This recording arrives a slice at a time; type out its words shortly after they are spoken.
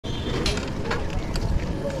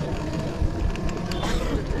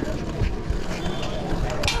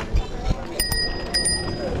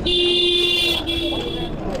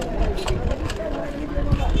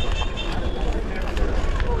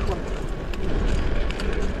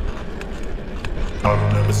I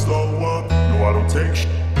don't ever slow up, no I don't take shit.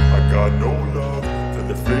 I got no love for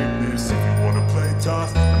the fakeness. If you wanna play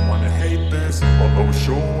tough and wanna hate this, I'll always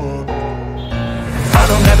show up. I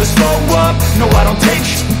don't ever slow up, no I don't take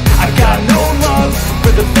shit. I got no love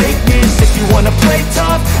for the fakeness. If you wanna play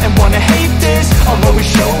tough and wanna hate this, I'll always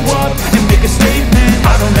show up and make a statement.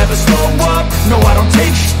 I don't ever slow up, no I don't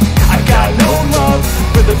take shit. I got no love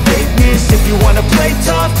for the fakeness. If you wanna play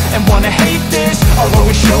tough and wanna hate this, I'll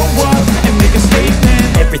always show up and make a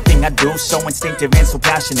statement. Everything I do so instinctive and so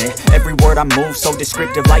passionate. Every word I move so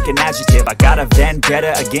descriptive like an adjective. I got a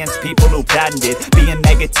vendetta against people who patented being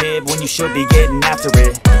negative when you should be getting after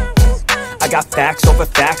it. I got facts over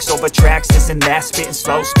tracks, this and that. Spitting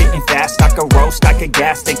slow, spitting fast, I could roast, I could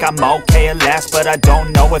gas. Think I'm okay at last, but I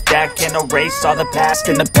don't know if that can erase all the past.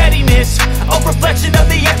 And the pettiness, a reflection of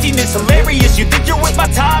the emptiness. Hilarious, you think you're worth my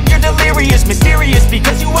time, you're delirious. Mysterious,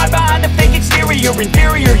 because you hide behind a fake exterior.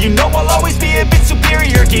 Inferior, you know I'll always be a bit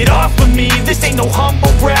superior. Get off of me, this ain't no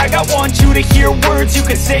humble brag. I want you to hear words, you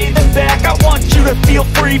can say them back. I want you to feel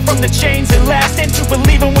free from the chains that last, and to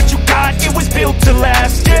believe in what you got, it was built to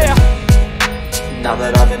last, yeah. Now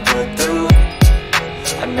that I've been put through,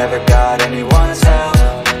 I never got anyone's help.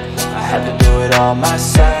 I had to do it all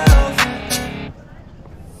myself.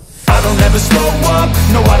 I don't ever slow up,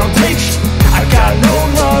 no I don't take shit. I got no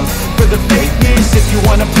love for the fakeness. If you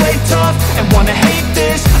wanna play tough and wanna hate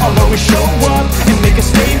this, I'll always show up and make a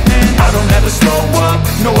statement. I don't ever slow up,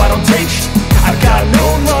 no I don't take shit. I got no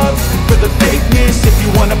love for the fakeness. If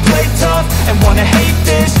you wanna play tough and wanna hate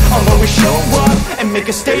this, I'll always show up and make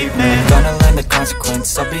a statement. Gonna learn the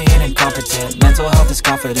consequence of being incompetent. Mental health is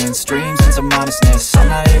confidence, dreams and some honestness. I'm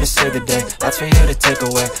not here to save the day, that's for you to take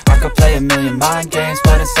away. I could play a million mind games,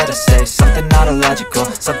 but instead I say something not illogical,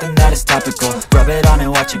 something that is topical. Rub it on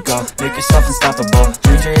and watch it go, make yourself unstoppable.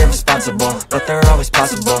 Dreams are irresponsible, but they're always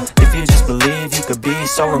possible. If you just believe, you could be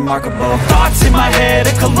so remarkable. Thoughts in my head,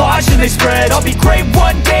 a collage and they spread. I'll be great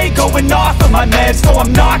one day, going off of my meds. No,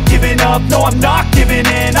 I'm not giving up, no, I'm not giving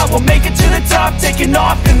in. I will make it to the top, taking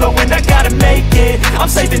off in the wind. I gotta make it, I'm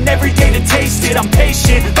saving every day to taste it. I'm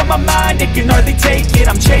patient, but my mind, it can hardly take it.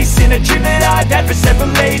 I'm chasing a dream that I've had for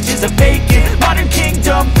several ages. A vacant, modern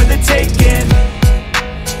kingdom for the taking.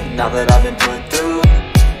 Now that I've been put through,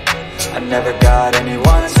 I never got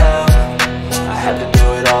anyone's help. I had to do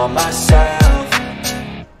it all myself.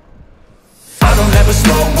 I don't ever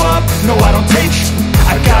slow up, no I don't take shit.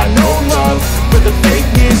 I got no love for the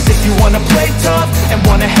fakeness. If you wanna play tough and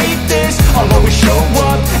wanna hate this, I'll always show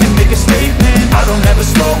up and make a statement. I don't ever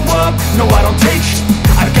slow up, no I don't take shit.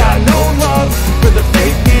 I got no love for the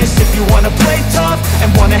fakeness. If you wanna play tough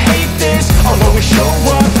and wanna hate this, I'll always show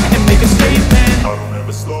up and make a statement. I don't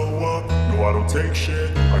ever slow up, no I don't take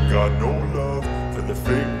shit. I got no love for the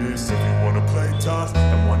fakeness. If you wanna play tough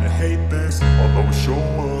and wanna hate this, I'll always show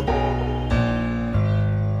up